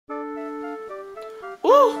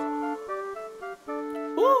Woo.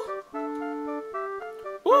 Woo.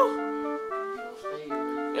 Woo.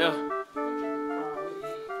 Yeah.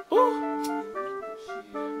 Woo.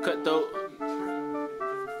 Cutthroat.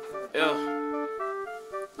 Yeah.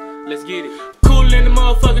 Let's get it. Cool in the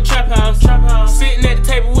motherfucking trap house. Sitting at the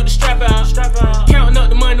table with the strap out. Counting up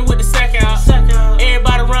the money with the sack out.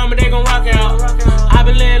 Everybody around me, they gon' rock out. I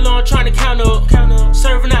been laying low trying to count up.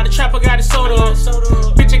 Serving out the trap, I got the soda.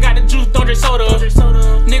 Bitch, I got the juice, don't drink soda.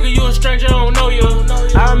 Nigga, you a stranger, I don't know you.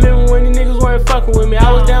 I remember when these niggas weren't fucking with me.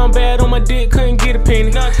 I was down bad on my dick, couldn't get a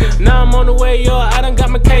penny. Now I'm on the way, yo, I done got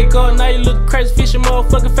my cake up. Now you look crazy, fish your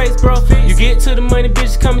motherfucking face, bro. You get to the money,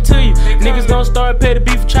 bitches coming to you. Niggas gon' start pay the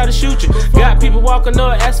beef and try to shoot you. Got people walking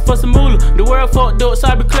up, asking for some moolah. The world fucked up, so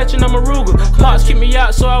I be clutching on my Ruger. Pops kicked me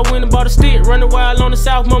out, so I went and bought a stick. Running wild on the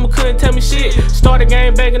south, mama couldn't tell me shit. Started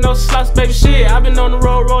game banging no slots, baby shit. I been on the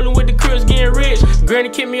road rolling with the crips, getting rich. Granny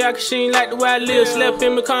kicked me out cause she ain't like the way I live. Slept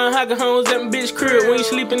in my car and hockey homes at my bitch crib. When you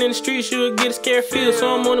sleeping in the streets, you'll get a scared feel.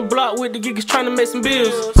 So I'm on the block with the geekers trying to make some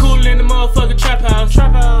bills. Cool in the motherfucking trap house.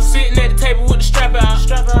 Sitting at the table with the strap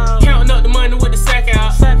out. Counting up the money with the sack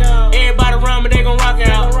out. Everybody around me, they gon' rock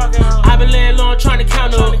out. I been laying low trying to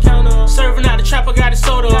count up. Serving out the trap, I got the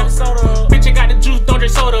soda. Bitch, I got the juice, don't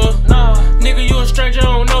drink soda. Nigga, you a stranger, I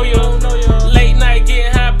don't know you. Late night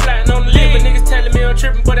getting high, plotting on the lid. But niggas telling me I'm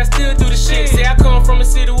tripping, but I still do the shit. See, I come from a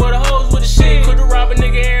city where the hoes with the shit. Could've robbed a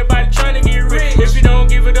nigga, everybody trying to get rich. If you don't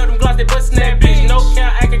give it up, them Glocks, they bustin' that bitch. No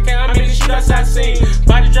count, I can count, I'm in the shoot outside scene.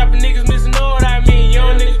 Body dropping niggas missing, know what I mean.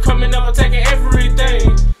 Young niggas coming up, I'm taking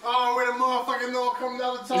everything. Oh, where the motherfucking noise coming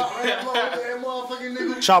out the top, man. Motherfucking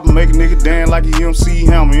nigga. Chopper make a nigga dance like a MC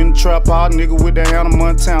Hammer. In the trap hard nigga with that Hannah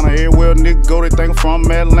Montana. Everywhere nigga go, they think I'm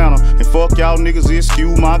from Atlanta. And fuck y'all niggas,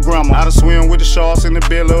 excuse my grandma. I done swim with the sharks in the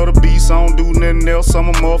belly of the beast. I don't do nothing else, I'm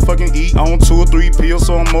a motherfucking eat. On 2 or 3 pills,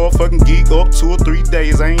 so I'm motherfucking geek. Up 2 or 3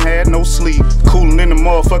 days, I ain't had no sleep. Coolin' in the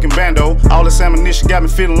motherfucking bando. All this ammunition got me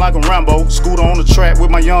feeling like a Rambo. Scooter on the track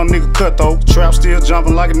with my young nigga Cutthroat. Trap still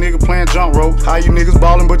jumping like a nigga playing jump rope. How you niggas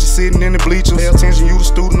ballin', but you sitting in the bleachers? Pay attention, you the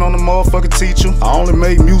student on the motherfucking teacher. I only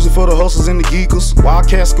make music for the hustlers and the geekers.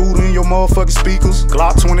 Wildcat scooter in your motherfucking speakers.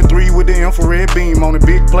 Glock 23 with the infrared beam on it.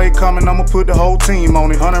 Big play coming, I'ma put the whole team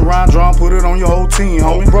on it. 100 round drum, put it on your whole team,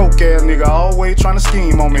 homie. Broke ass nigga, always trying to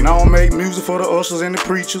scheme on me. And I don't make music for the ushers and the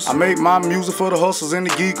preachers. I make my music for the hustlers and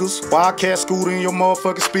the geekers. Wildcat scooter in your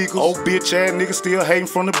motherfucking speakers. Old bitch ass nigga still hating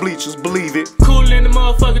from the bleachers, believe it. Cool in the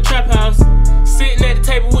motherfucking trap house. Sitting at the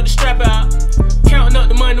table with the strap out. Counting up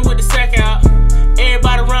the money with the sack out.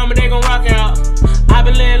 Everybody around me, they gon' rock out.